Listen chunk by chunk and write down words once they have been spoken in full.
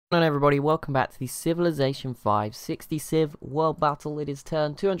Hello everybody, welcome back to the Civilization 5 60 Civ World Battle. It is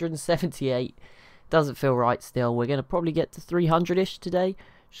turn 278. Doesn't feel right still. We're going to probably get to 300-ish today,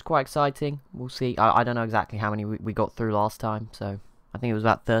 which is quite exciting. We'll see. I don't know exactly how many we got through last time, so I think it was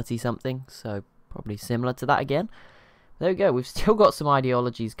about 30 something, so probably similar to that again. There we go, we've still got some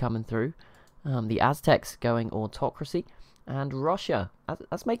ideologies coming through. The Aztecs going autocracy, and Russia,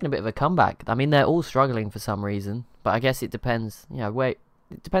 that's making a bit of a comeback. I mean, they're all struggling for some reason, but I guess it depends,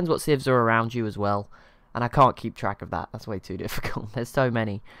 it depends what civs are around you as well, and I can't keep track of that. That's way too difficult. There's so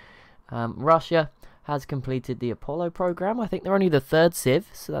many. Russia has completed the Apollo program. I think they're only the third civ,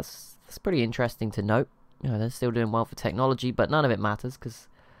 so that's pretty interesting to note. They're still doing well for technology, but none of it matters because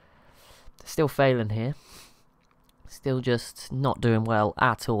they're still failing here. Still just not doing well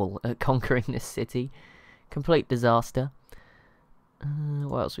at all at conquering this city. Complete disaster.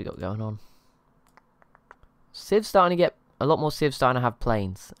 What else we got going on? Civ's starting to get a lot more civs starting to have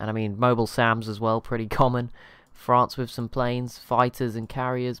planes, and I mean mobile SAMs as well, pretty common. France with some planes, fighters and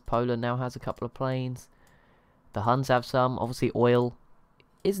carriers. Poland now has a couple of planes. The Huns have some. Obviously oil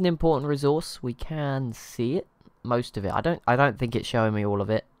is an important resource. We can see it, most of it. I don't think it's showing me all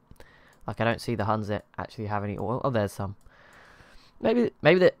of it. Like, I don't see the Huns that actually have any oil. Oh, there's some. Maybe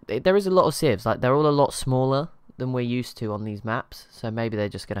there is a lot of civs. Like, they're all a lot smaller than we're used to on these maps, so maybe they're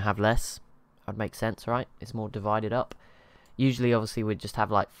just going to have less. That'd make sense, right? It's more divided up. Usually, obviously, we'd just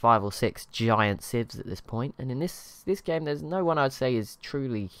have like 5 or 6 giant civs at this point. And in this game, there's no one I'd say is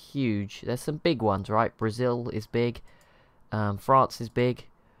truly huge. There's some big ones, right? Brazil is big. France is big.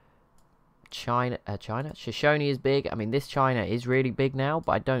 China, Shoshone is big. I mean, this China is really big now,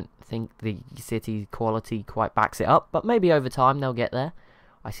 but I don't think the city quality quite backs it up. But maybe over time they'll get there.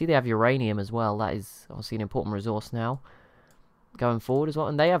 I see they have uranium as well. That is obviously an important resource now going forward as well.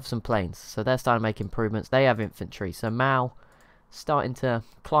 And they have some planes, so they're starting to make improvements. They have infantry, so Mao starting to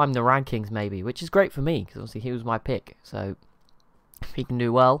climb the rankings maybe, which is great for me because obviously he was my pick. So if he can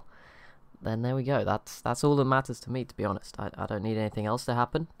do well, then there we go. That's all that matters to me, to be honest. I don't need anything else to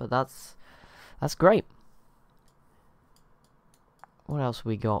happen, but that's great. What else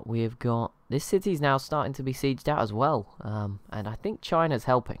we got? We've got this city's now starting to be sieged out as well, and I think China's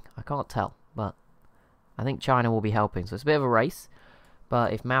helping. I can't tell, but I think China will be helping. So it's a bit of a race,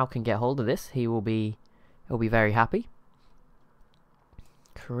 but if Mao can get hold of this, he'll be very happy.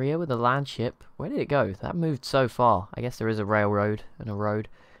 Korea with a land ship. Where did it go? That moved so far. I guess there is a railroad and a road.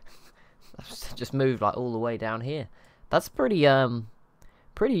 That's just moved like all the way down here. That's pretty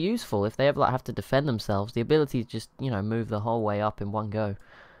useful if they ever like have to defend themselves. The ability to just, move the whole way up in one go.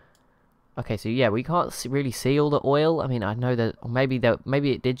 Okay, so yeah, we can't really see all the oil. I mean, I know that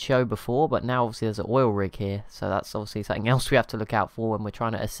maybe it did show before, but now obviously there's an oil rig here, so that's obviously something else we have to look out for when we're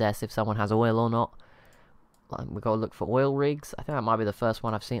trying to assess if someone has oil or not. Like, we've got to look for oil rigs. I think that might be the first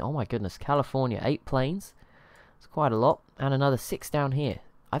one I've seen. Oh my goodness, California, 8 planes. It's quite a lot, and another 6 down here.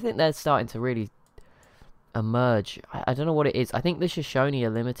 I think they're starting to really emerge. I don't know what it is. I think the Shoshone are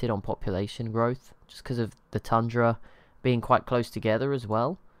limited on population growth just because of the tundra being quite close together as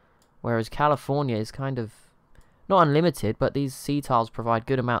well. Whereas California is kind of not unlimited, but these sea tiles provide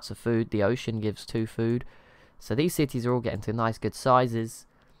good amounts of food. The ocean gives 2 food. So these cities are all getting to nice good sizes,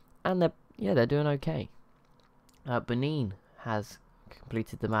 and they're doing okay. Benin has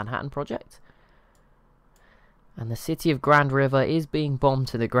completed the Manhattan Project. And the city of Grand River is being bombed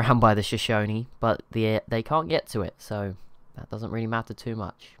to the ground by the Shoshone, but they can't get to it, so that doesn't really matter too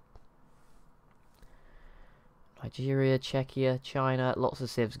much. Nigeria, Czechia, China, lots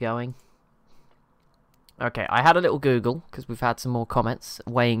of civs going. Okay, I had a little Google, because we've had some more comments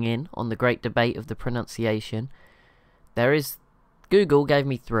weighing in on the great debate of the pronunciation. Google gave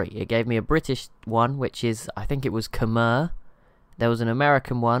me 3. It gave me a British one, which is, I think it was Khmer. There was an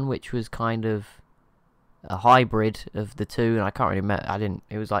American one, which was kind of a hybrid of the two, and I can't really remember.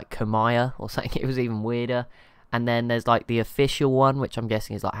 It was like Khmer or something. It was even weirder. And then there's like the official one, which I'm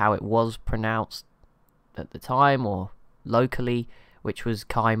guessing is like how it was pronounced at the time or locally, which was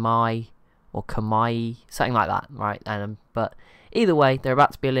Kaimai or Kamai, something like that, right? But either way, they're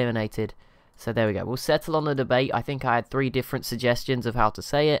about to be eliminated. So there we go. We'll settle on the debate. I think I had 3 different suggestions of how to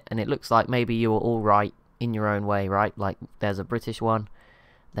say it, and it looks like maybe you were all right in your own way, right? Like, there's a British one,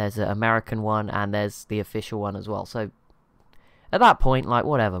 there's an American one, and there's the official one as well. So at that point, like,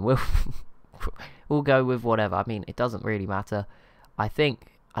 whatever. We'll go with whatever. I mean, it doesn't really matter. I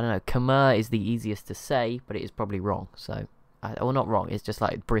think, I don't know, Khmer is the easiest to say, but it is probably wrong. So, or not wrong, it's just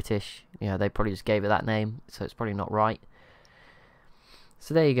like British. They probably just gave it that name, so it's probably not right.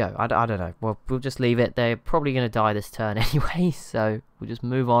 So there you go. I don't know. Well, we'll just leave it. They're probably going to die this turn anyway, so we'll just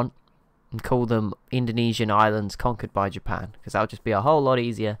move on. and call them Indonesian islands conquered by Japan, because that would just be a whole lot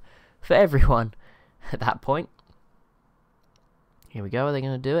easier for everyone at that point. Here we go. Are they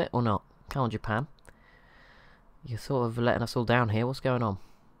going to do it or not? Come on, Japan. You're sort of letting us all down here. What's going on?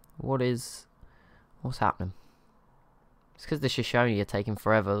 What's happening? It's because the Shoshone are taking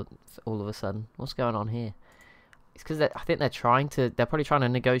forever all of a sudden. What's going on here? It's because I think they're probably trying to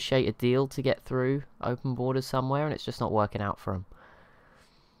negotiate a deal to get through open borders somewhere, and it's just not working out for them.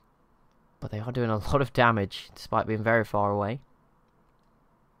 But they are doing a lot of damage, despite being very far away.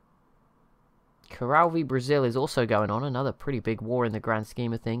 Corral v Brazil is also going on, another pretty big war in the grand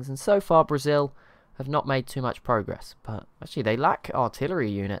scheme of things, and so far Brazil have not made too much progress. But actually they lack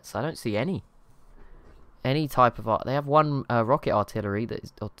artillery units. I don't see any type of art. They have one rocket artillery, that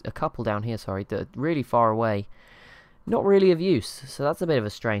is, or a couple down here, sorry, that are really far away. Not really of use, so that's a bit of a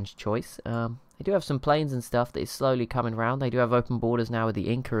strange choice. They do have some planes and stuff that is slowly coming around. They do have open borders now with the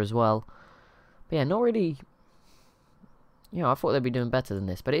Inca as well. But yeah, not really... You know, I thought they'd be doing better than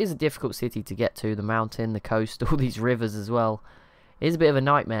this. But it is a difficult city to get to. The mountain, the coast, all these rivers as well. It is a bit of a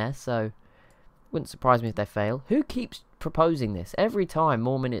nightmare, so... Wouldn't surprise me if they fail. Who keeps proposing this? Every time,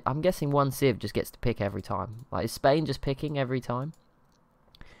 more minute... I'm guessing one civ just gets to pick every time. Like, is Spain just picking every time?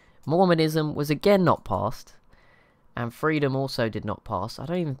 Mormonism was again not passed. And freedom also did not pass.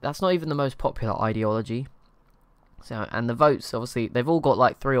 That's not even the most popular ideology. So, and the votes, obviously, they've all got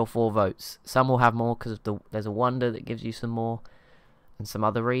like 3 or 4 votes. Some will have more because there's a wonder that gives you some more, and some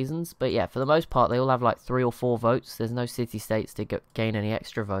other reasons. But yeah, for the most part, they all have like 3 or 4 votes. There's no city-states to gain any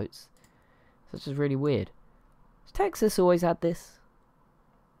extra votes. So it's just really weird. Has Texas always had this?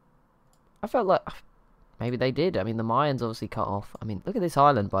 I felt like maybe they did. I mean, the Mayans obviously cut off. I mean, look at this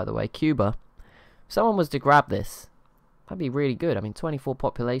island, by the way, Cuba. If someone was to grab this, that'd be really good. I mean, 24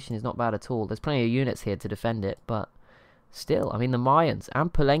 population is not bad at all. There's plenty of units here to defend it, but still, I mean, the Mayans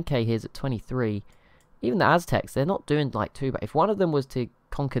and Palenque here's at 23. Even the Aztecs, they're not doing like too bad. If one of them was to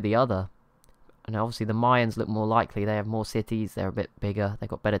conquer the other, and obviously the Mayans look more likely. They have more cities. They're a bit bigger. They've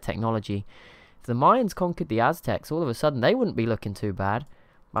got better technology. If the Mayans conquered the Aztecs, all of a sudden they wouldn't be looking too bad.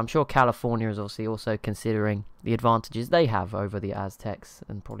 I'm sure California is obviously also considering the advantages they have over the Aztecs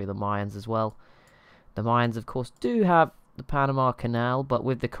and probably the Mayans as well. The Mayans, of course, do have the Panama Canal, but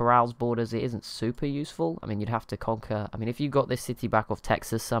with the Corrals borders, it isn't super useful. I mean, you'd have to conquer... I mean, if you got this city back off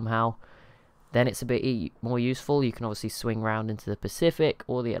Texas somehow, then it's a bit more useful. You can obviously swing round into the Pacific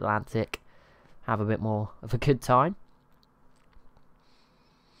or the Atlantic, have a bit more of a good time.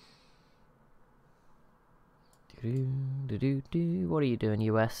 What are you doing,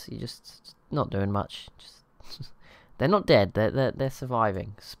 US? You're just not doing much. They're not dead. They're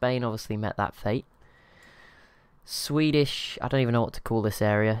surviving. Spain obviously met that fate. Swedish, I don't even know what to call this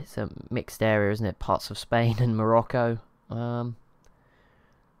area. It's a mixed area, isn't it? Parts of Spain and Morocco.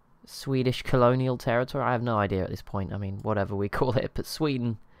 Swedish colonial territory. I have no idea at this point. I mean, whatever we call it, but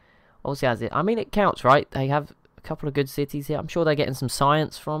Sweden obviously has it. I mean, it counts, right? They have a couple of good cities here. I'm sure they're getting some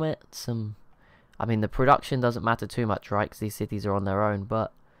science from it. I mean, the production doesn't matter too much, right? Because these cities are on their own.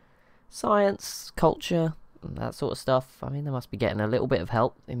 But science, culture, that sort of stuff. I mean, they must be getting a little bit of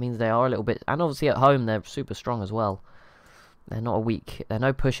help. It means they are a little bit... And obviously at home, they're super strong as well. They're not a weak... There are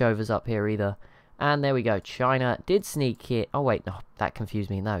no pushovers up here either. And there we go. China did sneak here. Oh, wait. No, that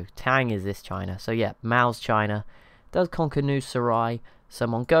confused me. No, Tang is this China. So, yeah, Mao's China does conquer New Sarai. So,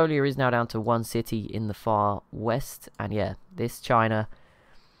 Mongolia is now down to 1 city in the far west. And, yeah, this China...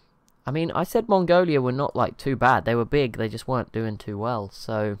 I mean, I said Mongolia were not, like, too bad. They were big. They just weren't doing too well.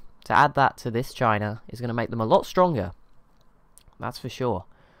 So, to add that to this China is going to make them a lot stronger. That's for sure.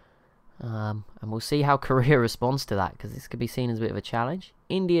 And we'll see how Korea responds to that, because this could be seen as a bit of a challenge.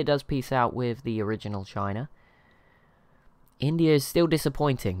 India does peace out with the original China. India is still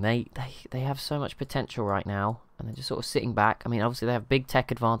disappointing. They have so much potential right now, and they're just sort of sitting back. I mean, obviously they have big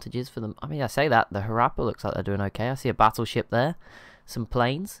tech advantages for them. I mean, I say that. The Europa looks like they're doing okay. I see a battleship there. Some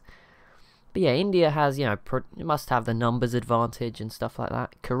planes. But yeah, India has, you know, it must have the numbers advantage and stuff like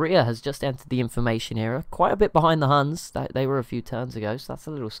that. Korea has just entered the information era. Quite a bit behind the Huns. They were a few turns ago, so that's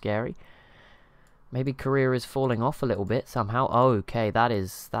a little scary. Maybe Korea is falling off a little bit somehow. Oh, okay, that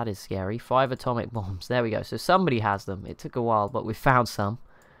is scary. 5 atomic bombs. There we go. So somebody has them. It took a while, but we found some.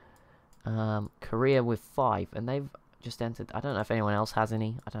 Korea with 5, and they've just entered. I don't know if anyone else has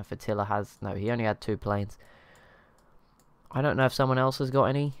any. I don't know if Attila has. No, he only had 2 planes. I don't know if someone else has got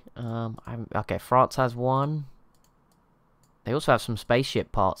any. Okay, France has 1. They also have some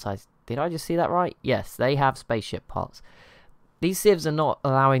spaceship parts. Did I just see that right? Yes, they have spaceship parts. These civs are not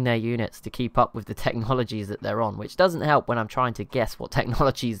allowing their units to keep up with the technologies that they're on, which doesn't help when I'm trying to guess what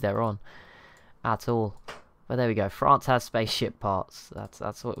technologies they're on at all. But there we go. France has spaceship parts.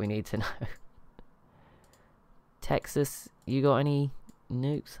 That's what we need to know. Texas, you got any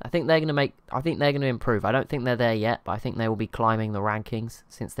nukes? I think they're gonna improve. I don't think they're there yet, but I think they will be climbing the rankings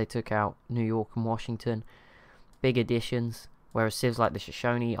since they took out New York and Washington. Big additions. Whereas civs like the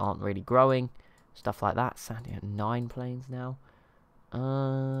Shoshone aren't really growing. Stuff like that. Sandy at 9 planes now.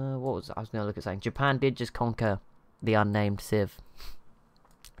 What was I was gonna look at saying? Japan did just conquer the unnamed civ.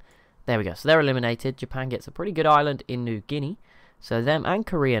 There we go. So they're eliminated. Japan gets a pretty good island in New Guinea. So them and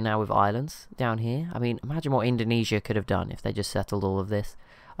Korea now with islands down here. I mean, imagine what Indonesia could have done if they just settled all of this.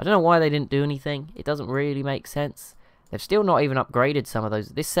 I don't know why they didn't do anything. It doesn't really make sense. They've still not even upgraded some of those.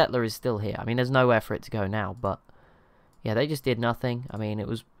 This settler is still here. I mean, there's nowhere for it to go now, but yeah, they just did nothing. I mean, it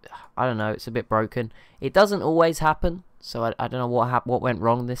was, I don't know, it's a bit broken. It doesn't always happen, so I don't know what went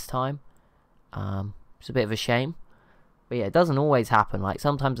wrong this time. It's a bit of a shame. But yeah, it doesn't always happen. Like,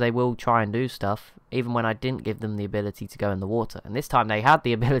 sometimes they will try and do stuff, even when I didn't give them the ability to go in the water. And this time they had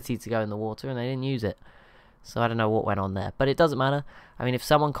the ability to go in the water, and they didn't use it. So I don't know what went on there. But it doesn't matter. I mean, if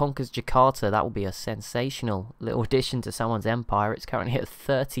someone conquers Jakarta, that will be a sensational little addition to someone's empire. It's currently at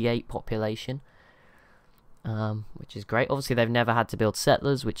 38 population. Which is great. Obviously, they've never had to build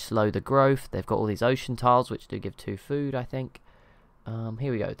settlers, which slow the growth. They've got all these ocean tiles, which do give 2 food, I think.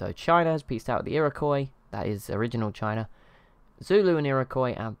 Here we go, though. China has pieced out with the Iroquois. That is original China. Zulu and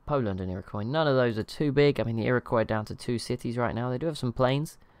Iroquois, and Poland and Iroquois. None of those are too big. I mean, the Iroquois are down to 2 cities right now. They do have some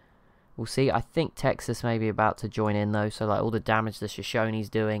planes. We'll see. I think Texas may be about to join in, though. So, like, all the damage the Shoshone's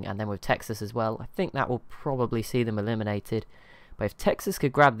doing, and then with Texas as well, I think that will probably see them eliminated. But if Texas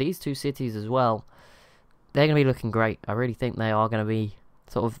could grab these 2 cities as well, they're going to be looking great. I really think they are going to be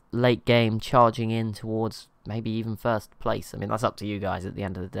sort of late game charging in towards maybe even first place. I mean, that's up to you guys at the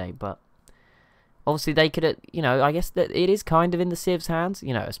end of the day, but obviously they could, you know, I guess that it is kind of in the Civ's hands,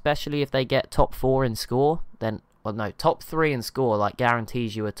 you know, especially if they get top 4 in score, then, well, no, top 3 in score, like,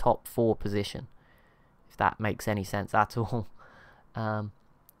 guarantees you a top 4 position, if that makes any sense at all. So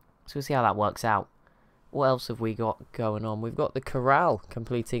we'll see how that works out. What else have we got going on? We've got the Corral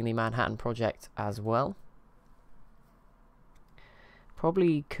completing the Manhattan Project as well.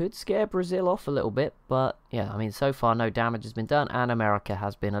 Probably could scare Brazil off a little bit, but yeah, I mean, so far no damage has been done, and America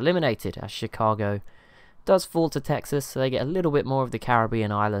has been eliminated as Chicago does fall to Texas, so they get a little bit more of the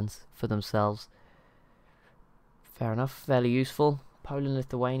Caribbean islands for themselves. Fair enough, fairly useful. Poland,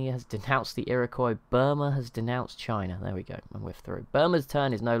 Lithuania has denounced the Iroquois. Burma has denounced China. There we go, and we're through. Burma's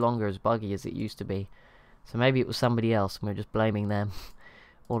turn is no longer as buggy as it used to be, so maybe it was somebody else, and we're just blaming them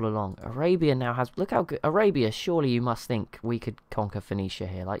all along. Arabia now has, look how good, Arabia, surely you must think we could conquer Phoenicia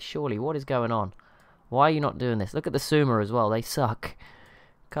here. Like, surely, what is going on? Why are you not doing this? Look at the Sumer as well, they suck.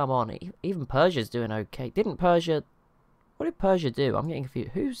 Come on, even Persia's doing okay. Didn't Persia, what did Persia do? I'm getting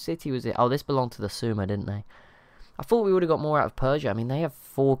confused. Whose city was it? Oh, this belonged to the Sumer, didn't they? I thought we would have got more out of Persia. I mean, they have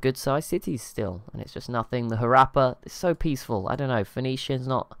 4 good-sized cities still, and it's just nothing. The Harappa is so peaceful. I don't know, Phoenicia's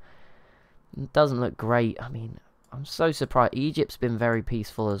not, doesn't look great. I mean, I'm so surprised. Egypt's been very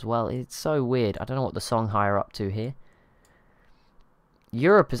peaceful as well. It's so weird. I don't know what the Songhai are up to here.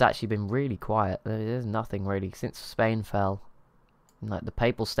 Europe has actually been really quiet. There's nothing really since Spain fell. Like, the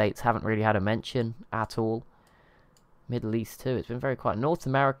Papal States haven't really had a mention at all. Middle East too. It's been very quiet. North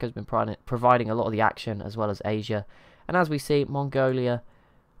America has been providing a lot of the action, as well as Asia. And as we see, Mongolia.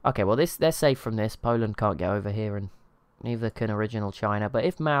 Okay, well, they're safe from this. Poland can't get over here, and neither can original China. But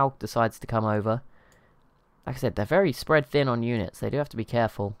if Mao decides to come over, like I said, they're very spread thin on units. They do have to be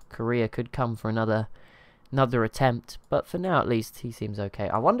careful. Korea could come for another attempt, but for now at least he seems okay.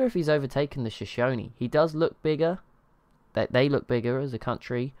 I wonder if he's overtaken the Shoshone. He does look bigger. They look bigger as a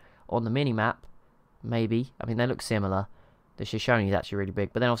country on the mini-map. Maybe. I mean, they look similar. The Shoshone is actually really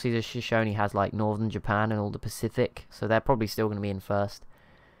big, but then obviously the Shoshone has like northern Japan and all the Pacific, so they're probably still going to be in first.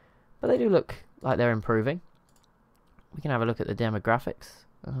 But they do look like they're improving. We can have a look at the demographics.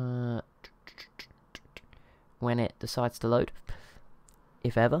 When it decides to load,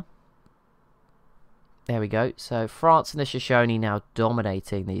 if ever. There we go. So France and the Shoshone now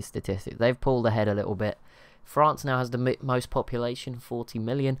dominating these statistics. They've pulled ahead a little bit. France now has the most population, 40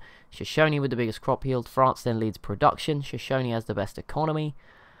 million. Shoshone with the biggest crop yield. France then leads production. Shoshone has the best economy.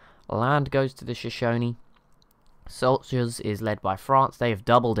 Land goes to the Shoshone. Soldiers is led by France. They have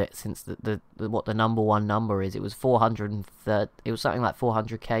doubled it since what the number one number is. It was 430. It was something like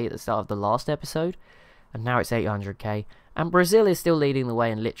 400k at the start of the last episode, and now it's 800k. And Brazil is still leading the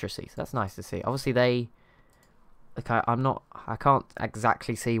way in literacy, so that's nice to see. Obviously, they. Okay, I can't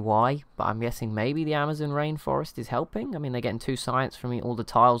exactly see why, but I'm guessing maybe the Amazon rainforest is helping. I mean, they're getting 2 science from all the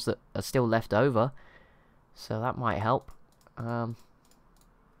tiles that are still left over, so that might help.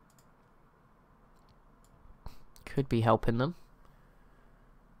 Could be helping them.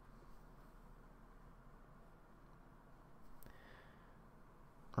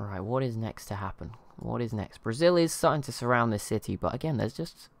 Alright, what is next to happen? What is next? Brazil is starting to surround this city, but again, there's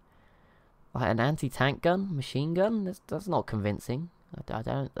just like an anti-tank gun, machine gun. That's not convincing. I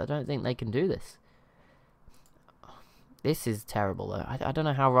don't think they can do this. This is terrible though. I don't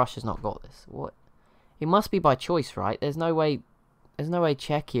know how Russia's not got this. What? It must be by choice, right? There's no way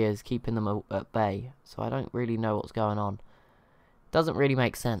Czechia is keeping them at bay. So I don't really know what's going on. Doesn't really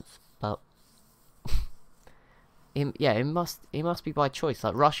make sense, but yeah, it must be by choice.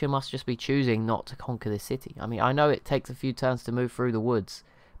 Like Russia must just be choosing not to conquer this city. I mean, I know it takes a few turns to move through the woods,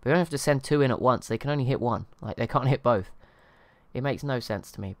 but you don't have to send 2 in at once. They can only hit 1. Like they can't hit both. It makes no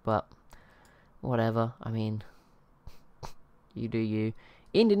sense to me, but whatever. I mean, you do you.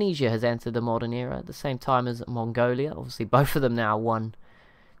 Indonesia has entered the modern era at the same time as Mongolia. Obviously, both of them now won.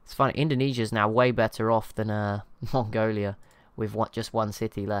 It's funny, Indonesia's now way better off than Mongolia with just 1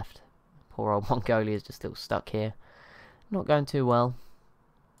 city left. Poor old Mongolia is just still stuck here. Not going too well.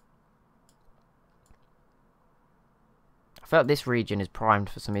 I feel like this region is primed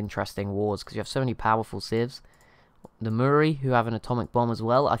for some interesting wars because you have so many powerful civs. The Muri, who have an atomic bomb as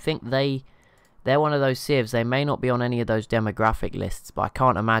well. I think they're one of those civs. They may not be on any of those demographic lists, but I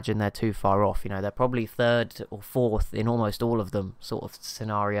can't imagine they're too far off. You know, they're probably 3rd or 4th in almost all of them sort of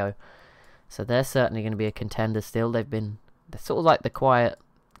scenario. So they're certainly going to be a contender still. They're sort of like the quiet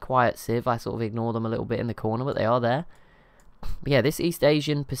civ. I sort of ignore them a little bit in the corner, but they are there. But yeah, this East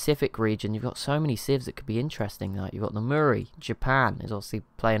Asian Pacific region, you've got so many civs that could be interesting. Like you've got the Muri. Japan is obviously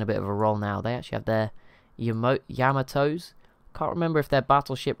playing a bit of a role now. They actually have their Yamatos. Can't remember if they're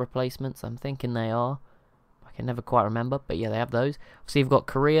battleship replacements. I'm thinking they are. I can never quite remember, but yeah, they have those. So you've got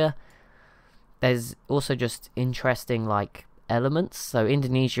Korea. There's also just interesting like elements. So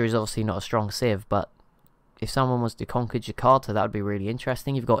Indonesia is obviously not a strong civ, but if someone was to conquer Jakarta, that would be really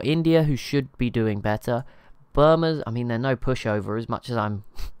interesting. You've got India, who should be doing better. Burma, I mean, they're no pushover as much as I'm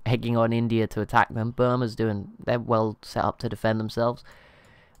egging on India to attack them. Burma's they're well set up to defend themselves.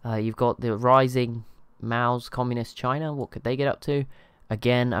 You've got the rising Mao's communist China. What could they get up to?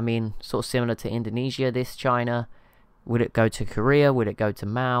 Again, I mean, sort of similar to Indonesia, this China. Would it go to Korea? Would it go to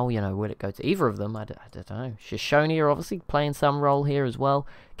Mao? You know, would it go to either of them? I don't know. Shoshone are obviously playing some role here as well.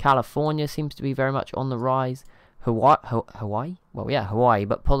 California seems to be very much on the rise. Hawaii? Well, yeah, Hawaii,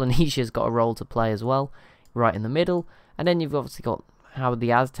 but Polynesia's got a role to play as well, right in the middle. And then you've obviously got how are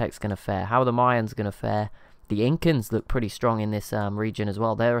the Aztecs going to fare? How are the Mayans going to fare? The Incans look pretty strong in this region as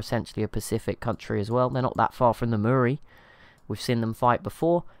well. They're essentially a Pacific country as well. They're not that far from the Muri. We've seen them fight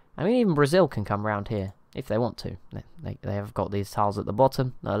before. I mean, even Brazil can come round here if they want to. They have got these tiles at the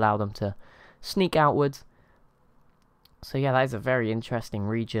bottom that allow them to sneak outwards. So yeah, that is a very interesting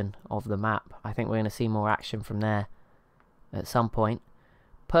region of the map. I think we're going to see more action from there at some point.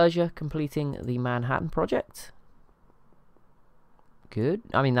 Persia completing the Manhattan Project. Good.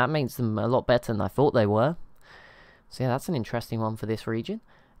 I mean, that makes them a lot better than I thought they were. So yeah, that's an interesting one for this region.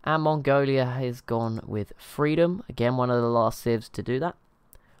 And Mongolia has gone with Freedom. Again, one of the last civs to do that.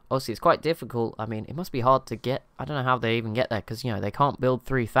 Obviously, it's quite difficult. I mean, it must be hard to get. I don't know how they even get there. Because, you know, they can't build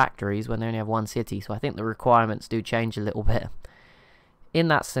 3 factories when they only have 1 city. So I think the requirements do change a little bit. In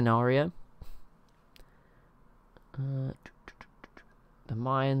that scenario, the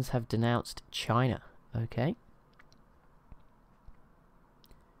Mayans have denounced China. Okay.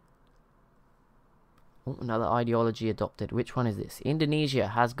 Oh, another ideology adopted. Which one is this? Indonesia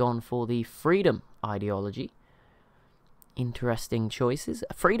has gone for the freedom ideology. Interesting choices.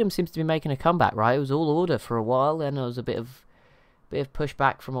 Freedom seems to be making a comeback, right? It was all order for a while, then there was a bit of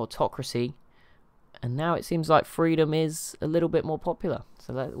pushback from autocracy, and now it seems like freedom is a little bit more popular.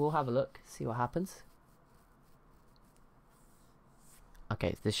 So we'll have a look, see what happens.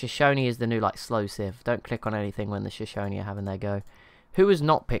 Okay, the Shoshone is the new like slow civ. Don't click on anything when the Shoshone are having their go. Who has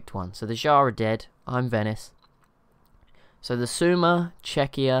not picked one? So the Jar are dead. I'm Venice. So the Suma,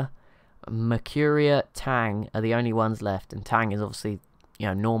 Czechia, Mercuria, Tang are the only ones left. And Tang is obviously, you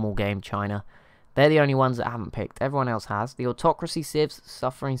know, normal game China. They're the only ones that haven't picked. Everyone else has. The autocracy civs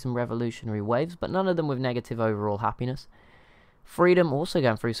suffering some revolutionary waves, but none of them with negative overall happiness. Freedom also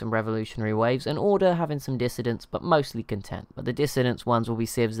going through some revolutionary waves. And Order having some dissidents, but mostly content. But the dissidents ones will be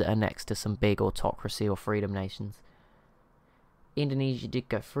civs that are next to some big autocracy or freedom nations. Indonesia did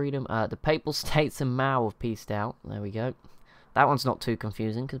go freedom. The Papal States and Mao have pieced out. There we go. That one's not too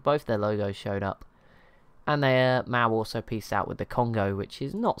confusing because both their logos showed up. And Mao also pieced out with the Congo, which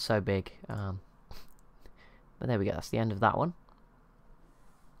is not so big. But there we go. That's the end of that one.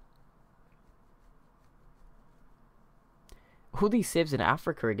 All these civs in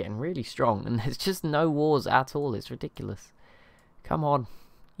Africa are getting really strong, and there's just no wars at all. It's ridiculous. Come on.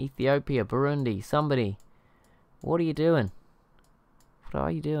 Ethiopia, Burundi, somebody. What are you doing? What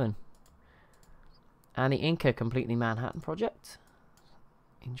are you doing? And the Inca complete the Manhattan Project.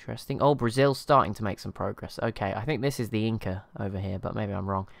 Interesting. Oh, Brazil's starting to make some progress. Okay, I think this is the Inca over here, but maybe I'm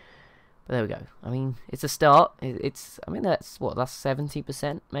wrong. But there we go. I mean, it's a start. I mean, that's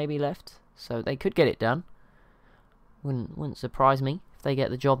 70% maybe left. So they could get it done. Wouldn't surprise me if they get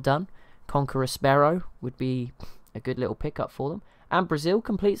the job done. Conqueror Sparrow would be a good little pickup for them. And Brazil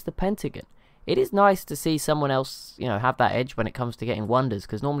completes the Pentagon. It is nice to see someone else, you know, have that edge when it comes to getting wonders,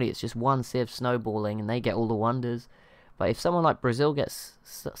 because normally it's just one civ snowballing and they get all the wonders. But if someone like Brazil gets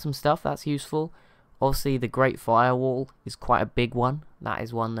some stuff, that's useful. Obviously, the Great Firewall is quite a big one. That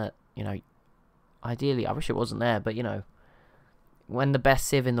is one that, you know, ideally, I wish it wasn't there, but, you know, when the best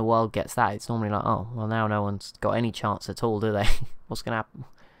civ in the world gets that, it's normally like, oh, well, now no one's got any chance at all, do they? What's going to happen?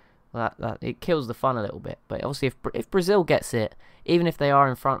 Well, it kills the fun a little bit. But obviously, if Brazil gets it, even if they are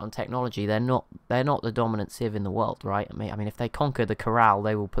in front on technology, they're not the dominant civ in the world, right? I mean, if they conquer the Corral,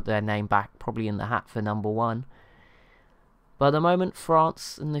 they will put their name back probably in the hat for #1. But at the moment,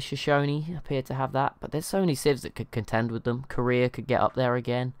 France and the Shoshone appear to have that. But there's so many civs that could contend with them. Korea could get up there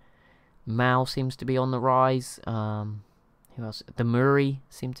again. Mao seems to be on the rise. Who else? The Murray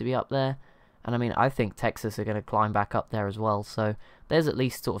seem to be up there. And I mean, I think Texas are going to climb back up there as well. So there's at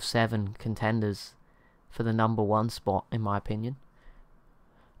least sort of 7 contenders for the #1 spot, in my opinion.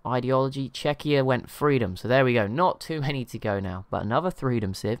 Ideology, Czechia went freedom. So there we go. Not too many to go now. But another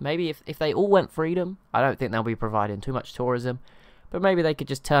freedom civ. Maybe if they all went freedom, I don't think they'll be providing too much tourism. But maybe they could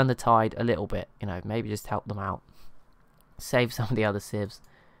just turn the tide a little bit. You know, maybe just help them out. Save some of the other civs.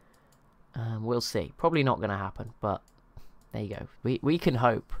 We'll see. Probably not going to happen. But there you go. We can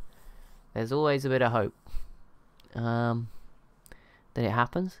hope. There's always a bit of hope that it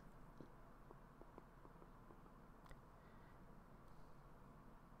happens.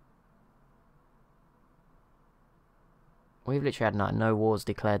 We've literally had no wars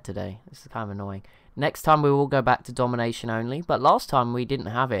declared today. This is kind of annoying. Next time we will go back to domination only. But last time we didn't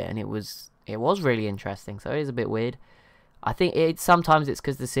have it, and it was really interesting. So it is a bit weird. I think sometimes it's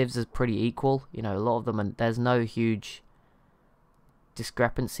because the civs are pretty equal. You know, a lot of them, there's no huge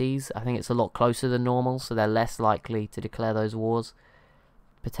discrepancies. I think it's a lot closer than normal, so they're less likely to declare those wars.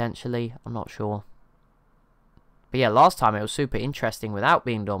 Potentially, I'm not sure. But yeah, last time it was super interesting without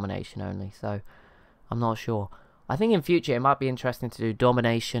being domination only, so I'm not sure. I think in future it might be interesting to do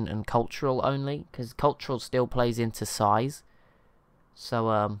domination and cultural only, because cultural still plays into size.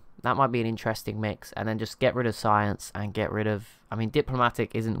 So that might be an interesting mix, and then just get rid of science and get rid of... I mean,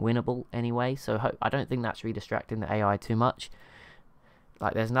 diplomatic isn't winnable anyway, so I don't think that should be distracting the AI too much.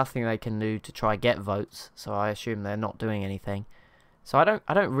 Like, there's nothing they can do to try get votes, so I assume they're not doing anything. So I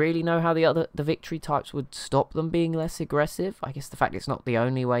don't really know how the victory types would stop them being less aggressive. I guess the fact it's not the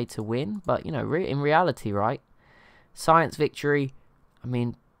only way to win, but you know, in reality, right? Science victory, I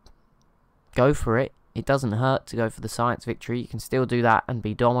mean, go for it. It doesn't hurt to go for the science victory. You can still do that and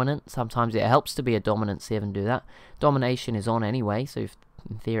be dominant. Sometimes it helps to be a dominant civ and do that. Domination is on anyway, so if,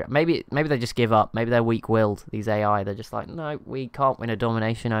 in theory, maybe they just give up. Maybe they're weak-willed, these AI. They're just like, no, we can't win a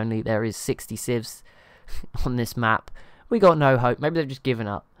domination only. There is 60 civs on this map. We got no hope. Maybe they've just given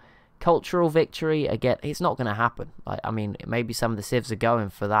up. Cultural victory, again, it's not going to happen. Like, I mean, maybe some of the civs are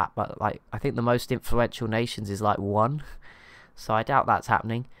going for that, but like, I think the most influential nations is like 1. So I doubt that's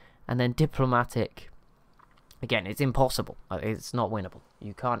happening. And then diplomatic, again, it's impossible. It's not winnable.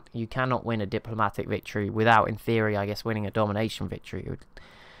 You cannot win a diplomatic victory without, in theory, I guess, winning a domination victory.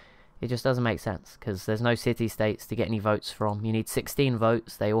 It just doesn't make sense, because there's no city-states to get any votes from. You need 16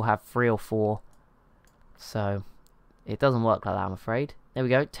 votes. They all have 3 or 4. So it doesn't work like that, I'm afraid. There we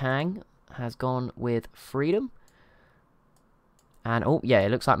go. Tang has gone with freedom. And, oh, yeah,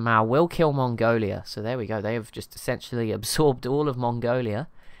 it looks like Mao will kill Mongolia. So there we go. They have just essentially absorbed all of Mongolia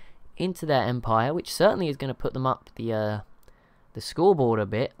into their empire, which certainly is going to put them up the scoreboard a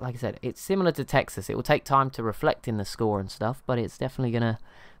bit. Like I said, it's similar to Texas. It will take time to reflect in the score and stuff, but it's definitely going to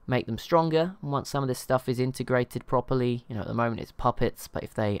make them stronger. And once some of this stuff is integrated properly, you know, at the moment it's puppets, but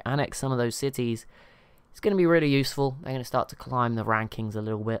if they annex some of those cities, it's going to be really useful. They're going to start to climb the rankings a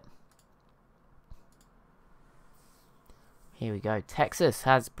little bit. Here we go. Texas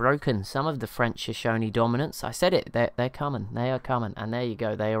has broken some of the French Shoshone dominance. I said it. They're coming. They are coming. And there you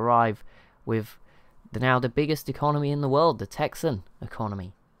go. They arrive with now the biggest economy in the world, the Texan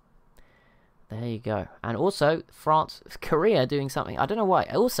economy. There you go. And also, Korea doing something. I don't know why.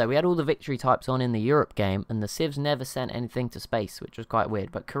 Also, we had all the victory types on in the Europe game, and the civs never sent anything to space, which was quite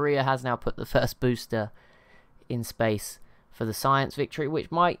weird. But Korea has now put the first booster in space. for the science victory,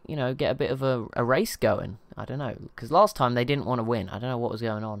 which might, you know, get a bit of a race going. I don't know, because last time they didn't want to win. I don't know what was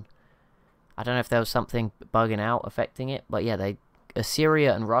going on. I don't know if there was something bugging out affecting it, but yeah,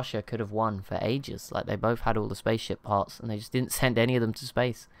 Assyria and Russia could have won for ages. Like, they both had all the spaceship parts, and they just didn't send any of them to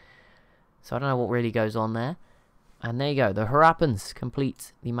space. So I don't know what really goes on there. And there you go. The Harappans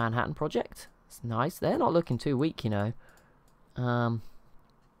complete the Manhattan Project. It's nice. They're not looking too weak, you know.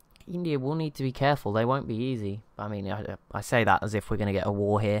 India will need to be careful. They won't be easy. I mean, I say that as if we're going to get a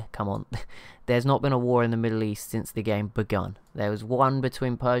war here. Come on. There's not been a war in the Middle East since the game begun. There was one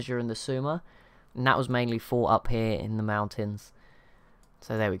between Persia and the Sumer, and that was mainly fought up here in the mountains.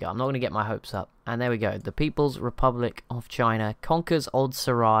 So there we go. I'm not going to get my hopes up. And there we go. The People's Republic of China conquers Old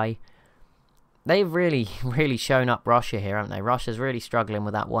Sarai. They've really, really shown up Russia here, haven't they? Russia's really struggling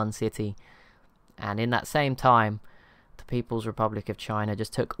with that one city. And in that same time, the People's Republic of China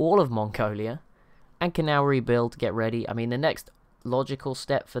just took all of Mongolia and can now rebuild, get ready. I mean, the next logical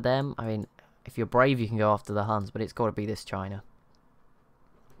step for them, I mean, if you're brave, you can go after the Huns, but it's got to be this China.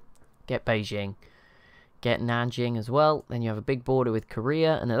 Get Beijing. Get Nanjing as well. Then you have a big border with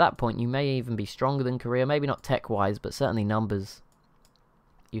Korea, and at that point, you may even be stronger than Korea. Maybe not tech-wise, but certainly numbers.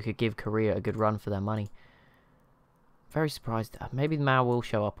 You could give Korea a good run for their money. Very surprised. Maybe Mao will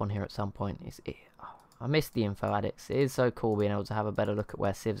show up on here at some point. I missed the info addicts. It is so cool being able to have a better look at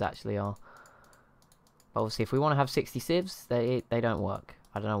where civs actually are. But obviously, if we want to have 60 civs, they don't work.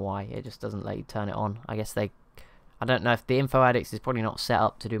 I don't know why. It just doesn't let you turn it on. I guess I don't know if the info addicts is probably not set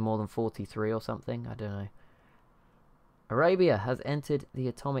up to do more than 43 or something. I don't know. Arabia has entered the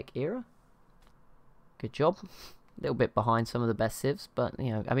atomic era. Good job. A little bit behind some of the best civs, but,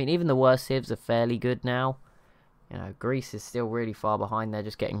 you know, I mean, even the worst civs are fairly good now. You know, Greece is still really far behind. They're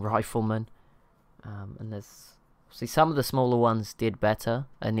just getting riflemen. And there's... See, some of the smaller ones did better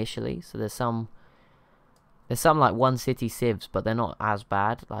initially. So there's some like one city civs, but they're not as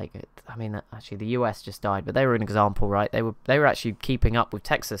bad. Like, I mean, actually, the US just died, but they were an example, right? They were actually keeping up with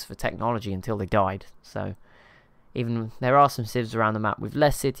Texas for technology until they died. So even there are some civs around the map with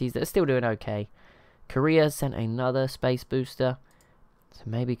less cities that are still doing okay. Korea sent another space booster, so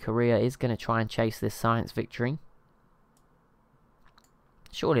maybe Korea is going to try and chase this science victory.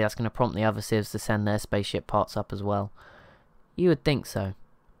 Surely that's going to prompt the other civs to send their spaceship parts up as well. You would think so,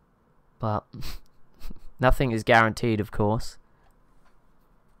 but nothing is guaranteed, of course.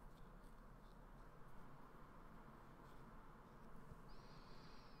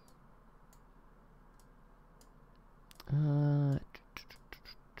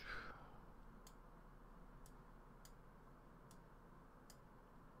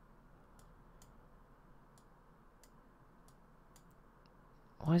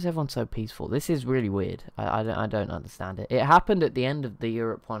 Why is everyone so peaceful? This is really weird. I don't understand it. It happened at the end of the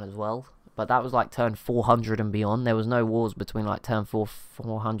Europe one as well, but that was like turn 400 and beyond. There was no wars between like turn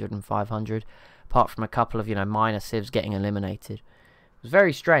 400 and 500, apart from a couple of, you know, minor civs getting eliminated. It was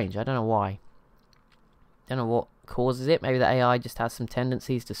very strange. I don't know why. Don't know what causes it. Maybe the AI just has some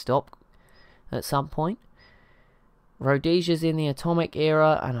tendencies to stop at some point. Rhodesia's in the atomic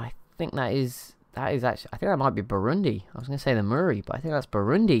era, and I think that is actually, I think that might be Burundi. I was going to say the Muri, but I think that's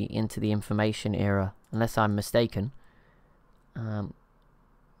Burundi into the information era, unless I'm mistaken.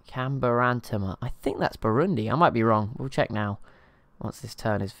 Cambarantama. I think that's Burundi. I might be wrong. We'll check now, once this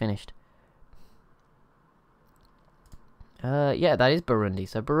turn is finished. Yeah, that is Burundi.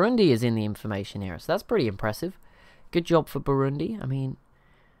 So Burundi is in the information era, so that's pretty impressive. Good job for Burundi. I mean,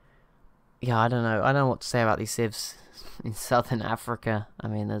 yeah, I don't know. I don't know what to say about these civs in southern Africa. I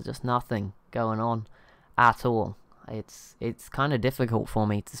mean, there's just nothing going on at all. It's kind of difficult for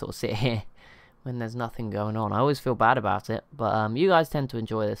me to sort of sit here when there's nothing going on. I always feel bad about it, but you guys tend to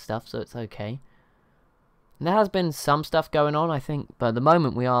enjoy this stuff, so it's okay. And there has been some stuff going on, I think, but at the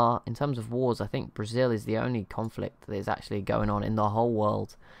moment we are, in terms of wars, I think Brazil is the only conflict that is actually going on in the whole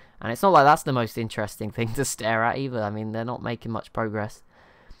world. And it's not like that's the most interesting thing to stare at either. I mean, they're not making much progress.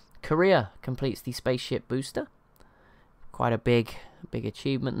 Korea completes the spaceship booster. Quite a big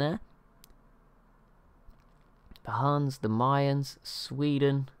achievement there. The Huns, the Mayans,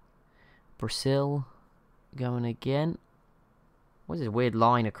 Sweden, Brazil, going again. What is this weird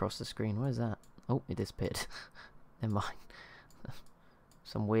line across the screen? What is that? Oh, it disappeared. Never mind.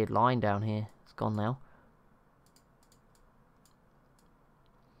 Some weird line down here. It's gone now.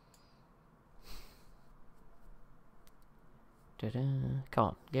 Come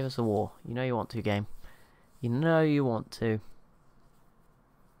on, give us a war. You know you want to, game. You know you want to.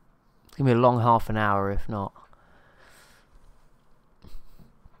 It's going to be a long half an hour, if not.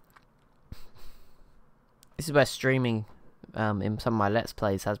 This is where streaming in some of my Let's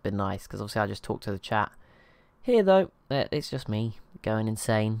Plays has been nice, because obviously I just talk to the chat Here, though, it's just me going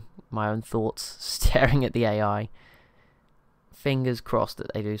insane. My own thoughts, staring at the AI. Fingers crossed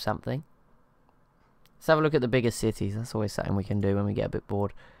that they do something. Let's have a look at the bigger cities. That's always something we can do when we get a bit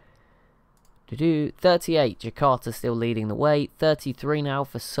bored. 38, Jakarta still leading the way. 33 now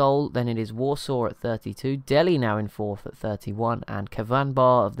for Seoul. Then it is Warsaw at 32. Delhi now in 4th at 31. And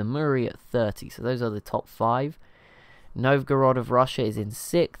Kavanbar of the Muri at 30. So those are the top 5. Novgorod of Russia is in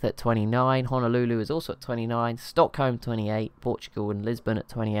 6th at 29. Honolulu is also at 29. Stockholm 28. Portugal and Lisbon at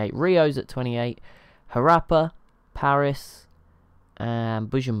 28. Rio's at 28. Harappa, Paris,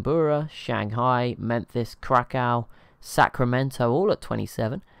 Bujumbura, Shanghai, Memphis, Krakow, Sacramento all at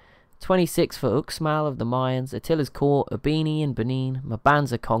 27. 26 for Uxmal of the Mayans, Attila's Court, Ubini in Benin,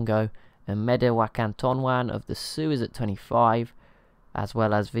 Mabanza, Congo, and Medewakantonwan of the Sioux is at 25, as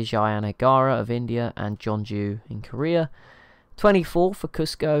well as Vijayanagara of India and Jeonju in Korea. 24 for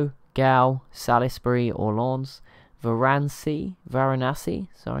Cusco, Gao, Salisbury, Orleans, Varanasi,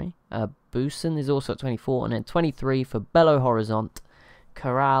 Busan is also at 24, and then 23 for Belo Horizonte,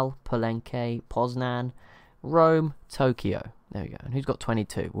 Caral, Palenque, Poznan, Rome, Tokyo. There we go. And who's got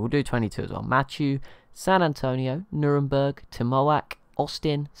 22? We'll do 22 as well. Machu, San Antonio, Nuremberg, Timoak,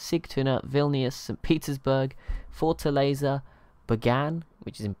 Austin, Sigtuna, Vilnius, St. Petersburg, Fortaleza, Bagan,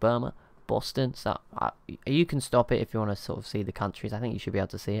 which is in Burma, Boston. So you can stop it if you want to sort of see the countries. I think you should be able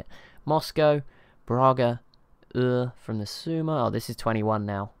to see it. Moscow, Braga, from the Suma. Oh, this is 21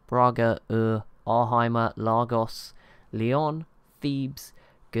 now. Braga, Arheimer, Lagos, Lyon, Thebes,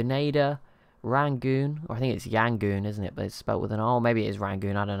 Grenada, Rangoon, or I think it's Yangoon, isn't it? But it's spelt with an R. Maybe it is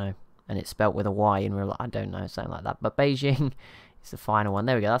Rangoon, I don't know. And it's spelt with a Y in real life. I don't know, something like that. But Beijing is the final one.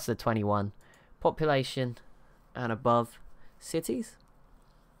 There we go, that's the 21. Population and above cities.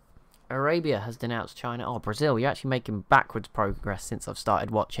 Arabia has denounced China. Oh, Brazil, you're actually making backwards progress since I've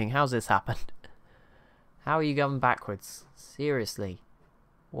started watching. How's this happened? How are you going backwards? Seriously.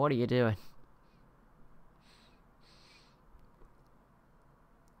 What are you doing?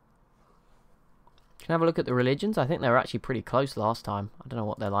 Can I have a look at the religions? I think they were actually pretty close last time. I don't know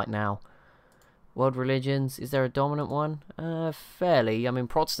what they're like now. World religions. Is there a dominant one? Fairly. I mean,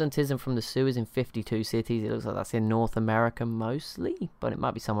 Protestantism from the Sioux is in 52 cities. It looks like that's in North America mostly, but it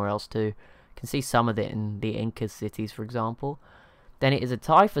might be somewhere else too. You can see some of it in the Inca cities, for example. Then it is a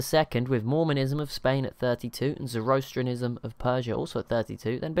tie for second with Mormonism of Spain at 32 and Zoroastrianism of Persia also at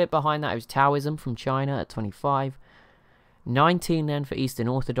 32. Then a bit behind that it was Taoism from China at 25. 19 then for Eastern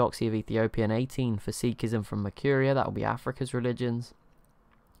Orthodoxy of Ethiopia and 18 for Sikhism from Mercuria. That will be Africa's religions.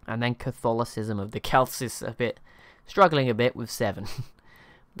 And then Catholicism of the Celts is struggling a bit with 7.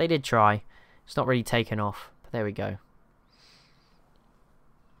 They did try. It's not really taken off. But there we go.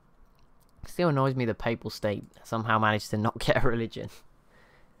 Still annoys me the papal state somehow managed to not get a religion.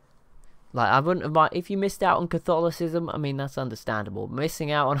 Like, I wouldn't have if you missed out on Catholicism, I mean, that's understandable.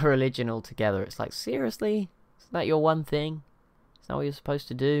 Missing out on a religion altogether, it's like, seriously? Is that your one thing? Is that what you're supposed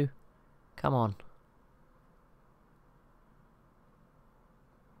to do? Come on.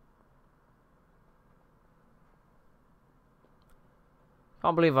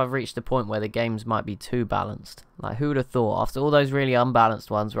 Can't believe I've reached a point where the games might be too balanced. Like, who would have thought, after all those really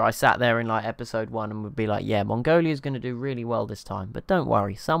unbalanced ones, where I sat there in, like, episode 1 and would be like, yeah, Mongolia's going to do really well this time. But don't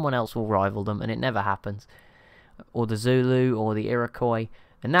worry, someone else will rival them, and it never happens. Or the Zulu, or the Iroquois.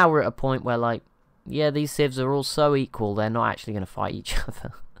 And now we're at a point where, like, yeah, these civs are all so equal, they're not actually going to fight each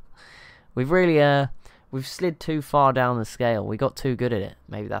other. We've really, we've slid too far down the scale. We got too good at it.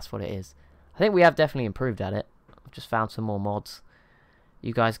 Maybe that's what it is. I think we have definitely improved at it. I've just found some more mods.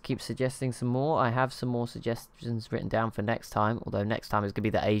 You guys keep suggesting some more. I have some more suggestions written down for next time. Although next time is going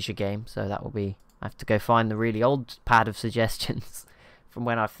to be the Asia game. So that will be... I have to go find the really old pad of suggestions from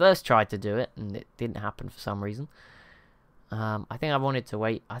when I first tried to do it. And it didn't happen for some reason. I think I wanted to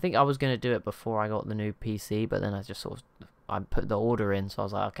wait. I think I was going to do it before I got the new PC. But then I just sort of... I put the order in. So I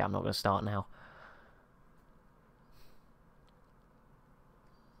was like, okay, I'm not going to start now.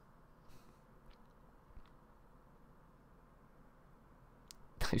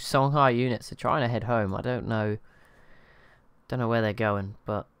 Songhai units are trying to head home. I don't know where they're going,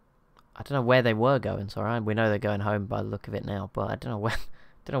 but I don't know where they were going. Sorry, we know they're going home by the look of it now, but I don't know where.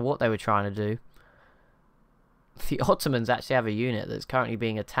 Don't know what they were trying to do. The Ottomans actually have a unit that's currently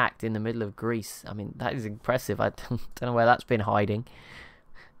being attacked in the middle of Greece. I mean, that is impressive. I don't know where that's been hiding.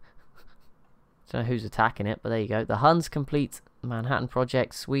 Don't know who's attacking it, but there you go. The Huns complete the Manhattan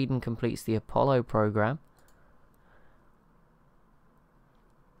Project. Sweden completes the Apollo program.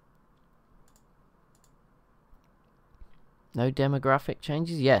 No demographic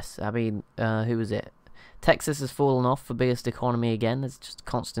changes? Yes. I mean, who was it? Texas has fallen off for biggest economy again. There's just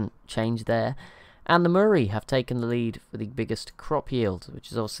constant change there. And the Murray have taken the lead for the biggest crop yield,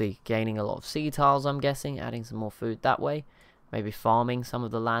 which is obviously gaining a lot of sea tiles, I'm guessing, adding some more food that way. Maybe farming some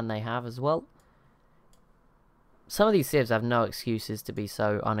of the land they have as well. Some of these civs have no excuses to be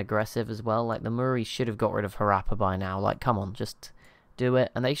so unaggressive as well. Like, the Murray should have got rid of Harappa by now. Like, come on, just do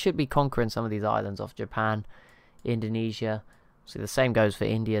it. And they should be conquering some of these islands off Japan, Indonesia. See, the same goes for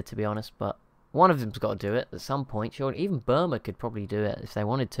India, to be honest, but one of them's got to do it at some point. Sure, even Burma could probably do it if they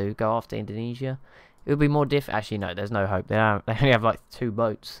wanted to, go after Indonesia. It would be more Actually, no, there's no hope. They only have, like, 2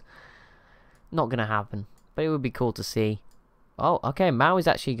 boats. Not going to happen, but it would be cool to see. Oh, okay, Mao is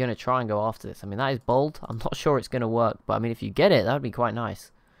actually going to try and go after this. I mean, that is bold. I'm not sure it's going to work, but I mean, if you get it, that would be quite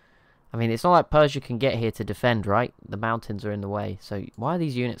nice. I mean, it's not like Persia can get here to defend, right? The mountains are in the way, so why are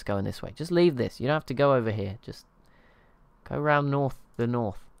these units going this way? Just leave this. You don't have to go over here. Just go around the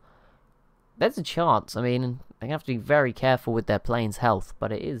north. There's a chance. I mean, they have to be very careful with their plane's health,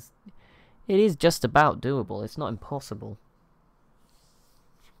 but it is just about doable. It's not impossible.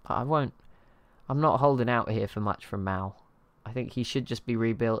 But I'm not holding out here for much from Mao. I think he should just be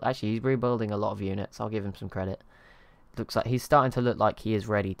rebuilt. Actually, he's rebuilding a lot of units. I'll give him some credit. Looks like he's starting to look like he is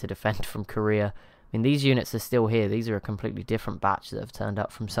ready to defend from Korea. I mean, these units are still here. These are a completely different batch that have turned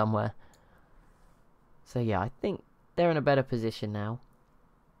up from somewhere. So yeah, I think they're in a better position now.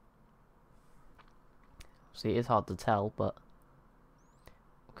 See, it is hard to tell, but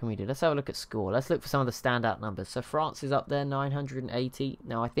what can we do? Let's have a look at score. Let's look for some of the standout numbers. So France is up there, 980.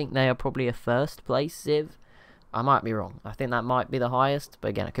 Now, I think they are probably a first place civ. I might be wrong. I think that might be the highest, but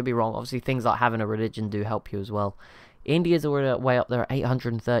again, I could be wrong. Obviously, things like having a religion do help you as well. India's already way up there at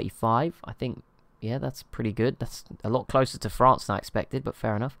 835. I think, yeah, that's pretty good. That's a lot closer to France than I expected, but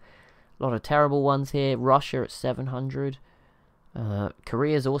fair enough. A lot of terrible ones here. Russia at 700.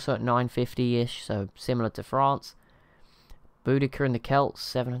 Korea's also at 950-ish, so similar to France. Boudica and the Celts,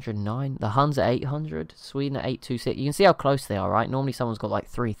 709. The Huns at 800. Sweden at 826. You can see how close they are, right? Normally someone's got like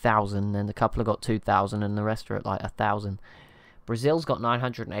 3,000, and a couple have got 2,000, and the rest are at like 1,000. Brazil's got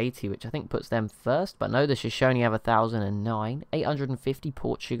 980, which I think puts them first, but no, the Shoshone have 1,009. 850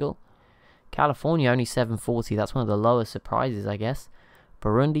 Portugal. California only 740. That's one of the lowest surprises, I guess.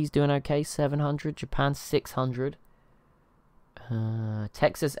 Burundi's doing okay, 700. Japan 600.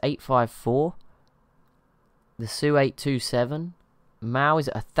 Texas 854. The Sioux 827. Mao is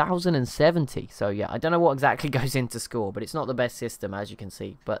at 1,070. So yeah, I don't know what exactly goes into score, but it's not the best system, as you can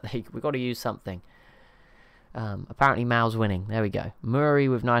see. But hey, we've got to use something. Apparently Mao's winning. There we go. Murray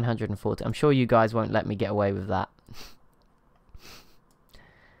with 940. I'm sure you guys won't let me get away with that.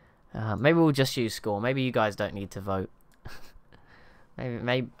 Maybe we'll just use score. Maybe you guys don't need to vote.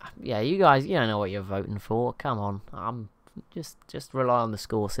 maybe, yeah, you guys, you don't know what you're voting for. Come on, just rely on the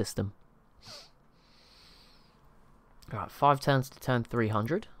score system. Right, 5 turns to turn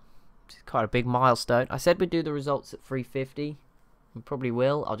 300. It's quite a big milestone. I said we'd do the results at 350. We probably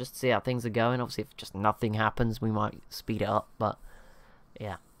will. I'll just see how things are going. Obviously, if just nothing happens, we might speed it up. But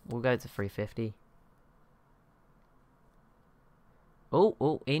yeah, we'll go to 350.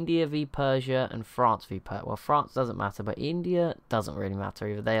 Oh, India v Persia and France v Persia. Well, France doesn't matter, but India doesn't really matter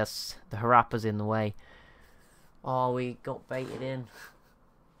either. The Harappa's in the way. Oh, we got baited in.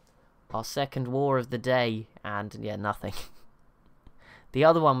 Our second war of the day, and yeah, nothing. The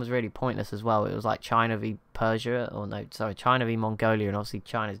other one was really pointless as well. It was like China v Persia, or no, sorry, China v Mongolia, and obviously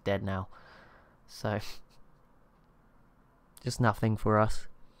China's dead now. So, just nothing for us.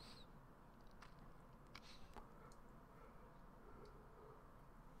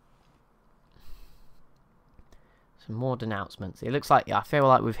 Some more denouncements. It looks like, I feel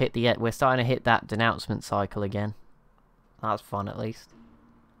like we're starting to hit that denouncement cycle again. That's fun, at least.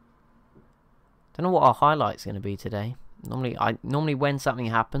 Don't know what our highlight's going to be today. Normally when something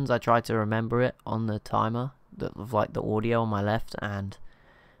happens, I try to remember it on the timer of like the audio on my left, and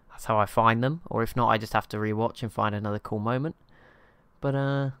that's how I find them. Or if not, I just have to rewatch and find another cool moment.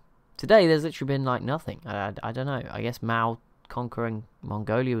 But today there's literally been like nothing. I don't know. I guess Mao conquering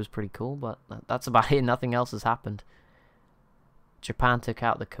Mongolia was pretty cool, but that's about it. Nothing else has happened. Japan took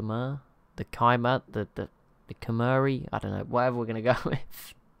out the Khmer, the Khmeri. I don't know. Whatever we're gonna go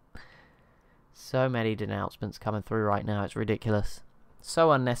with. So many denouncements coming through right now. It's ridiculous.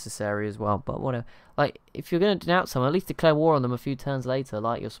 So unnecessary as well. But whatever. Like, if you're going to denounce someone, at least declare war on them a few turns later.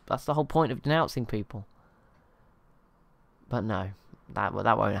 Like, that's the whole point of denouncing people. But no, that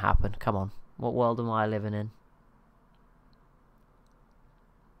won't happen. Come on. What world am I living in?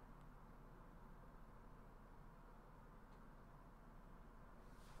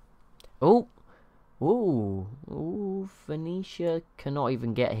 Oh. Ooh, Phoenicia cannot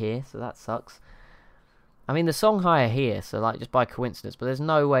even get here, so that sucks. I mean, the Songhai are here, so like just by coincidence, but there's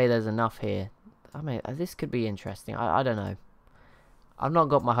no way there's enough here. I mean, this could be interesting. I don't know. I've not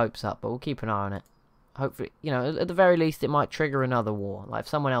got my hopes up, but we'll keep an eye on it. Hopefully, you know, at the very least, it might trigger another war. Like, if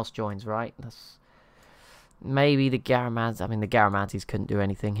someone else joins, right? That's... Maybe the Garamantes... I mean, the Garamantes couldn't do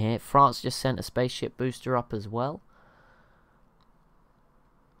anything here. France just sent a spaceship booster up as well.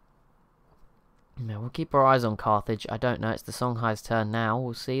 Yeah, we'll keep our eyes on Carthage. I don't know. It's the Songhai's turn now.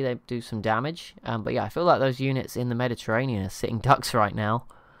 We'll see. They do some damage. But yeah, I feel like those units in the Mediterranean are sitting ducks right now.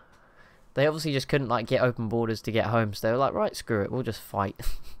 They obviously just couldn't, like, get open borders to get home. So they were like, right, screw it. We'll just fight.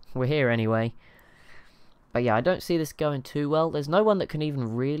 We're here anyway. But yeah, I don't see this going too well. There's no one that can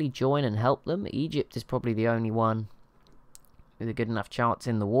even really join and help them. Egypt is probably the only one with a good enough chance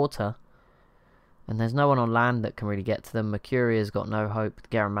in the water. And there's no one on land that can really get to them. Mercuria's got no hope. The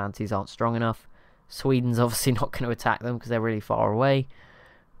Garamantes aren't strong enough. Sweden's obviously not going to attack them because they're really far away.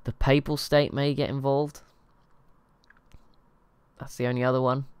 The Papal State may get involved. That's the only other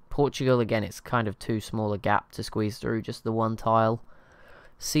one. Portugal, again, it's kind of too small a gap to squeeze through, just the one tile.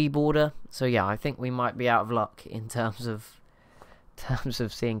 Sea border. So yeah, I think we might be out of luck in terms of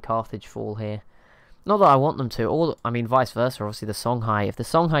seeing Carthage fall here. Not that I want them to. Or I mean, vice versa. Obviously, the Songhai. If the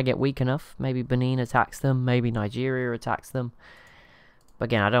Songhai get weak enough, maybe Benin attacks them. Maybe Nigeria attacks them. But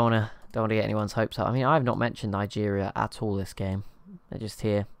again, I don't want to get anyone's hopes up. I mean, I have not mentioned Nigeria at all this game. They're just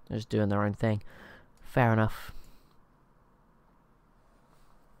here. They're just doing their own thing. Fair enough.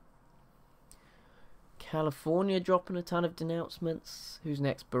 California dropping a ton of denouncements. Who's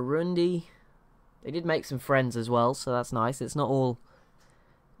next? Burundi. They did make some friends as well, so that's nice. It's not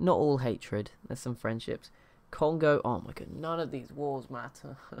all hatred. There's some friendships. Congo. Oh my god, none of these wars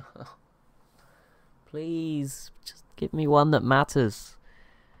matter. Please, just give me one that matters.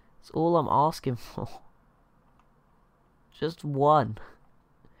 That's all I'm asking for. Just one.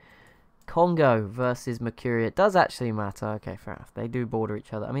 Congo versus Mercuria. It does actually matter. Okay, fair enough. They do border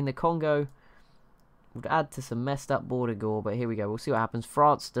each other. I mean, the Congo would add to some messed up border gore, but here we go. We'll see what happens.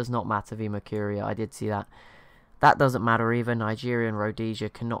 France does not matter v Mercuria. I did see that. That doesn't matter either. Nigeria and Rhodesia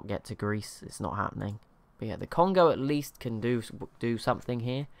cannot get to Greece. It's not happening. But yeah, the Congo at least can do something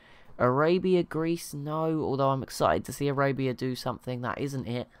here. Arabia, Greece, no. Although I'm excited to see Arabia do something. That isn't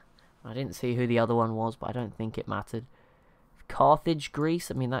it. I didn't see who the other one was, but I don't think it mattered. Carthage,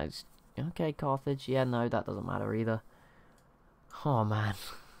 Greece. I mean, that is... Okay, Carthage. Yeah, no, that doesn't matter either. Oh, man.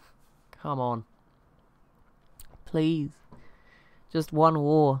 Come on. Please. Just one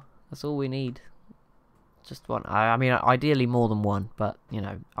war. That's all we need. Just one. I mean, ideally more than one, but, you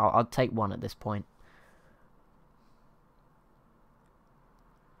know, I'll take one at this point.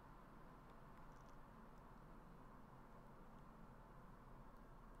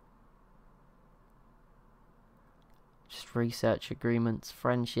 Just research agreements,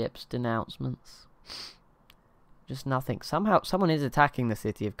 friendships, denouncements. Just nothing. Somehow, someone is attacking the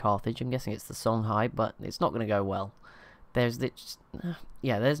city of Carthage. I'm guessing it's the Songhai, but it's not going to go well. There's this...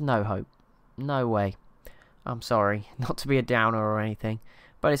 yeah, there's no hope. No way. I'm sorry. Not to be a downer or anything,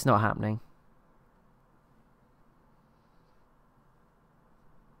 but it's not happening.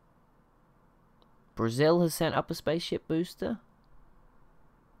 Brazil has sent up a spaceship booster.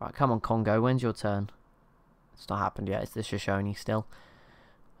 Right, come on, Congo. When's your turn? It's not happened yet. It's the Shoshone still.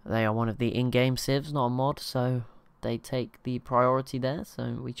 They are one of the in-game civs, not a mod, so they take the priority there.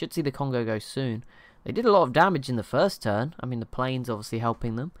 So we should see the Congo go soon. They did a lot of damage in the first turn. I mean, the planes obviously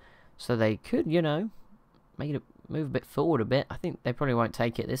helping them. So they could, you know, make it move a bit forward a bit. I think they probably won't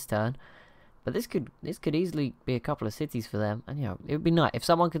take it this turn. But this could easily be a couple of cities for them. And, you know, it would be nice if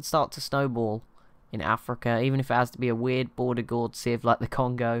someone could start to snowball in Africa, even if it has to be a weird border gourd civ like the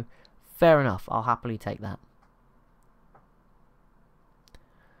Congo. Fair enough. I'll happily take that.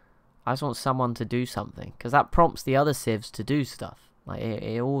 I just want someone to do something, because that prompts the other civs to do stuff. Like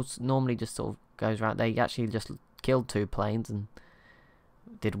it all normally just sort of goes around. They actually just killed 2 planes and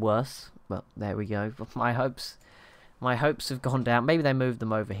did worse. But there we go. My hopes have gone down. Maybe they moved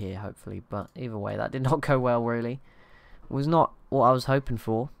them over here, hopefully. But either way, that did not go well. Really, it was not what I was hoping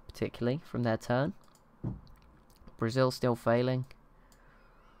for, particularly from their turn. Brazil still failing.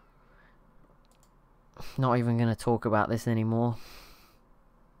 Not even going to talk about this anymore.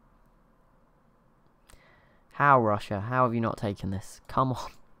 How, Russia? How have you not taken this? Come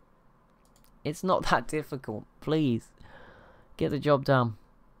on. It's not that difficult. Please. Get the job done.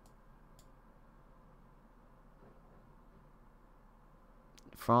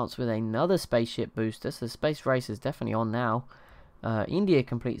 France with another spaceship booster. So the space race is definitely on now. India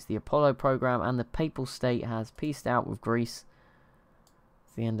completes the Apollo program. And the Papal State has peaced out with Greece.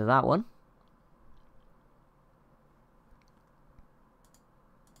 It's the end of that one.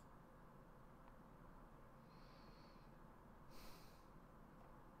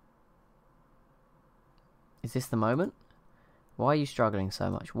 Is this the moment? Why are you struggling so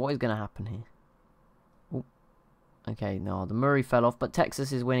much? What is going to happen here? Ooh. Okay, no, the Murray fell off, but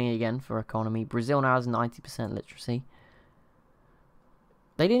Texas is winning again for economy. Brazil now has 90% literacy.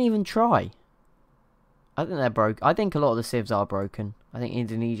 They didn't even try. I think they're broke. I think a lot of the civs are broken. I think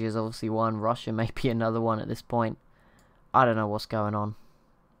Indonesia is obviously one. Russia may be another one at this point. I don't know what's going on.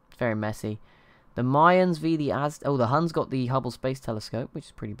 It's very messy. The Mayans v the Oh, the Huns got the Hubble Space Telescope, which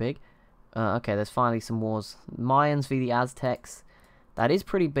is pretty big. Okay, there's finally some wars. Mayans v the Aztecs. That is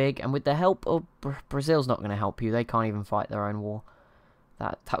pretty big, and with the help of Brazil's not going to help you. They can't even fight their own war.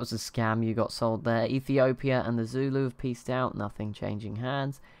 That was a scam you got sold there. Ethiopia and the Zulu have peaced out. Nothing changing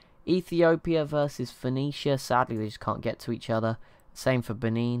hands. Ethiopia versus Phoenicia. Sadly, they just can't get to each other. Same for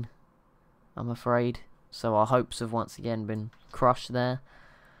Benin, I'm afraid. So our hopes have once again been crushed there.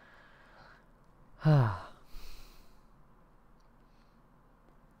 A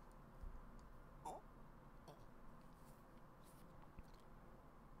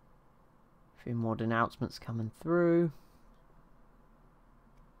few more denouncements coming through.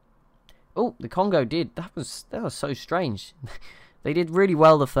 Oh, the Congo did. That was so strange. They did really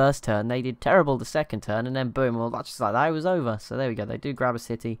well the first turn. They did terrible the second turn, and then boom. Well, that's just like that. It was over. So there we go. They do grab a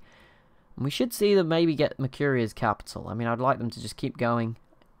city, and we should see them maybe get Mercuria's capital. I mean, I'd like them to just keep going,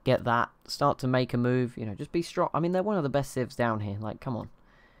 get that, start to make a move. You know, just be strong. I mean, they're one of the best civs down here. Like, come on.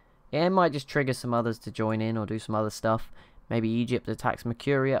 Yeah, it might just trigger some others to join in or do some other stuff. Maybe Egypt attacks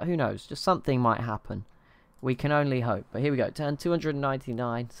Mercuria. Who knows? Just something might happen. We can only hope. But here we go. Turn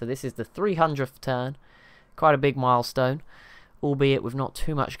 299. So this is the 300th turn. Quite a big milestone. Albeit with not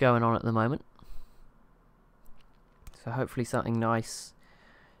too much going on at the moment. So hopefully something nice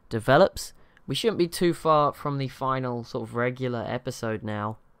develops. We shouldn't be too far from the final sort of regular episode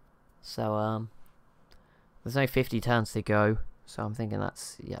now. So there's only 50 turns to go. So I'm thinking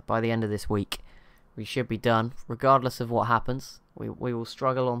that's, yeah, by the end of this week we should be done. Regardless of what happens. We will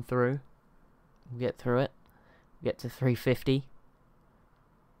struggle on through. We'll get through it. Get to 350.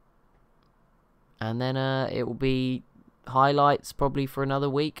 And then it will be highlights probably for another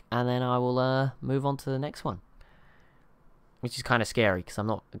week, and then I will move on to the next one, which is kind of scary because I'm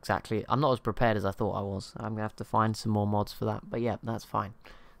not as prepared as I thought I was. I'm gonna have to find some more mods for that, but yeah, that's fine.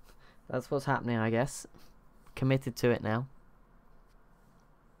 That's what's happening, I guess. Committed to it now.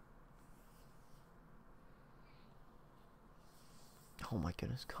 Oh my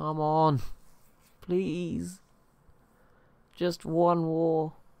goodness, come on, please, just one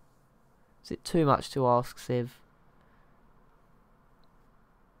war. Is it too much to ask, Civ?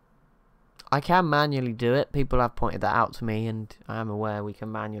 I can manually do it. People have pointed that out to me, and I am aware we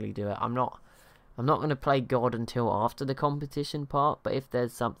can manually do it. I'm not going to play God until after the competition part, but if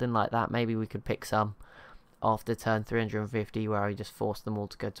there's something like that, maybe we could pick some after turn 350 where I just force them all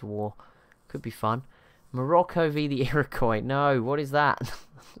to go to war. Could be fun. Morocco v the Iroquois. No, what is that?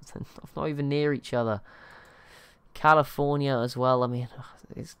 Not even near each other. California as well. I mean,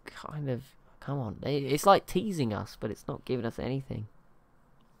 it's kind of, come on. It's like teasing us, but it's not giving us anything.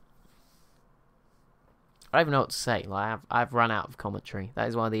 I don't even know what to say. Like, I've run out of commentary. That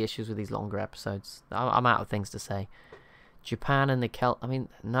is one of the issues with these longer episodes. I'm out of things to say. Japan and the Celt. I mean,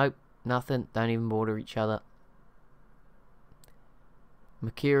 nope, nothing. Don't even border each other.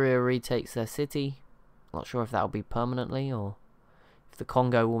 Mercuria retakes their city. Not sure if that'll be permanently or if the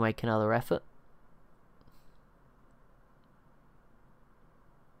Congo will make another effort.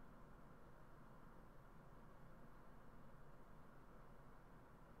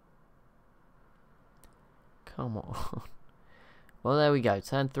 Come on. Well, there we go.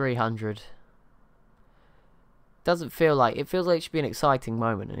 Turn 300. Doesn't feel like... It feels like it should be an exciting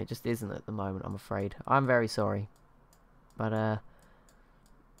moment, and it just isn't at the moment, I'm afraid. I'm very sorry. But,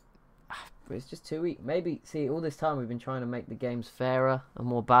 it's just too weak. Maybe, see, all this time we've been trying to make the games fairer and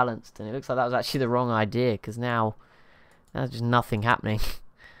more balanced, and it looks like that was actually the wrong idea, because now there's just nothing happening.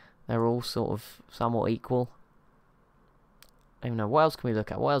 They're all sort of somewhat equal. I don't even know. What else can we look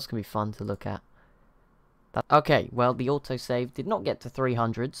at? What else can be fun to look at? Okay, well, the autosave did not get to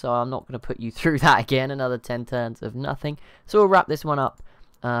 300, so I'm not going to put you through that again. Another 10 turns of nothing. So we'll wrap this one up,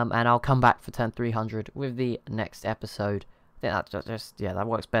 and I'll come back for turn 300 with the next episode. I think that's just, yeah, that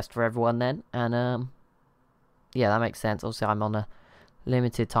works best for everyone then. And, yeah, that makes sense. Also, I'm on a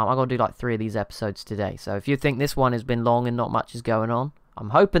limited time. I've got to do like 3 of these episodes today. So if you think this one has been long and not much is going on,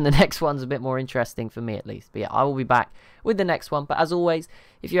 I'm hoping the next one's a bit more interesting for me at least. But yeah, I will be back with the next one. But as always,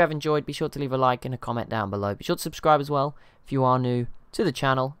 if you have enjoyed, be sure to leave a like and a comment down below. Be sure to subscribe as well if you are new to the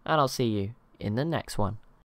channel. And I'll see you in the next one.